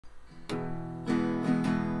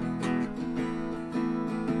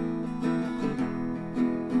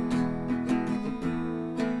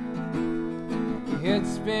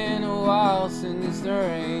It's been a while since the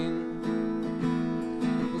rain.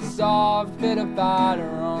 The soft bit of batter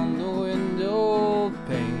on the window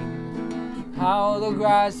pane. How the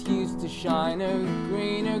grass used to shine a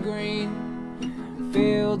greener green.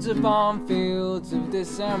 Fields upon fields of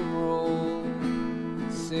this emerald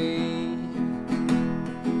sea.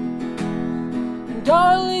 And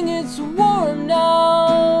darling, it's warm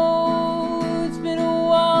now. It's been a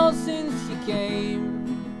while since you came.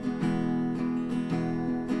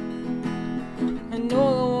 And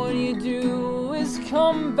all I want you to do is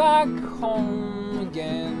come back home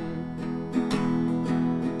again.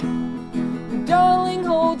 Darling,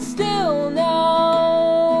 hold still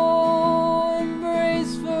now,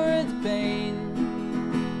 embrace for the pain.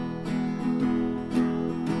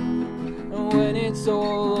 And when it's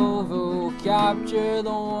all over, we'll capture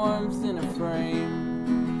the warmth in a frame.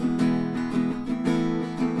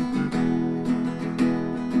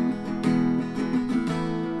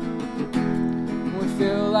 We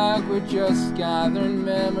feel like we're just gathering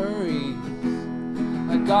memories,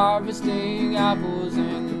 like harvesting apples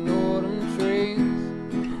in autumn trees.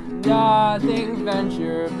 Nothing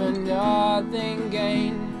venture, but nothing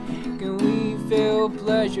gain. Can we feel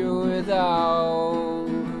pleasure without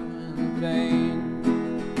pain?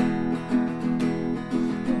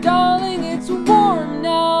 Darling, it's warm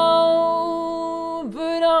now,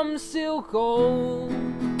 but I'm still cold.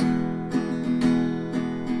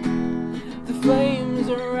 The flames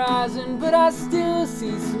are rising, but I still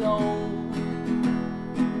see snow.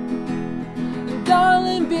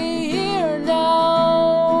 Darling, be here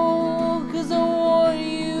now, 'cause I want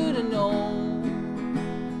you to know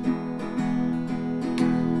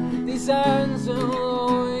these hands will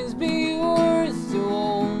always be yours to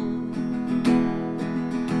hold.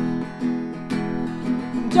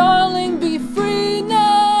 Darling, be free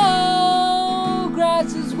now,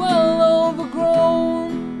 grass is well overgrown.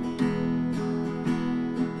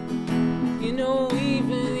 You know,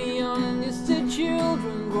 even the youngest of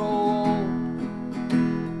children grow old.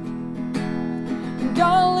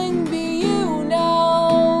 Darling, be you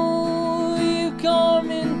now, you come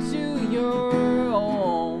into your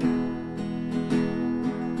own.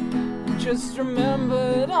 Just remember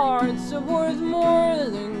that hearts are worth more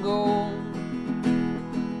than gold.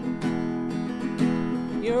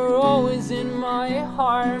 You're always in my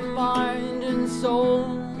heart, mind and soul.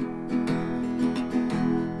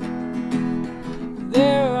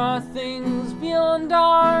 There are things beyond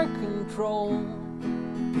our control.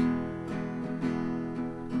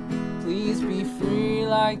 Please be free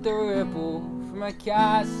like the ripple from a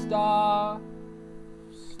cast-off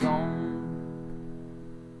stone.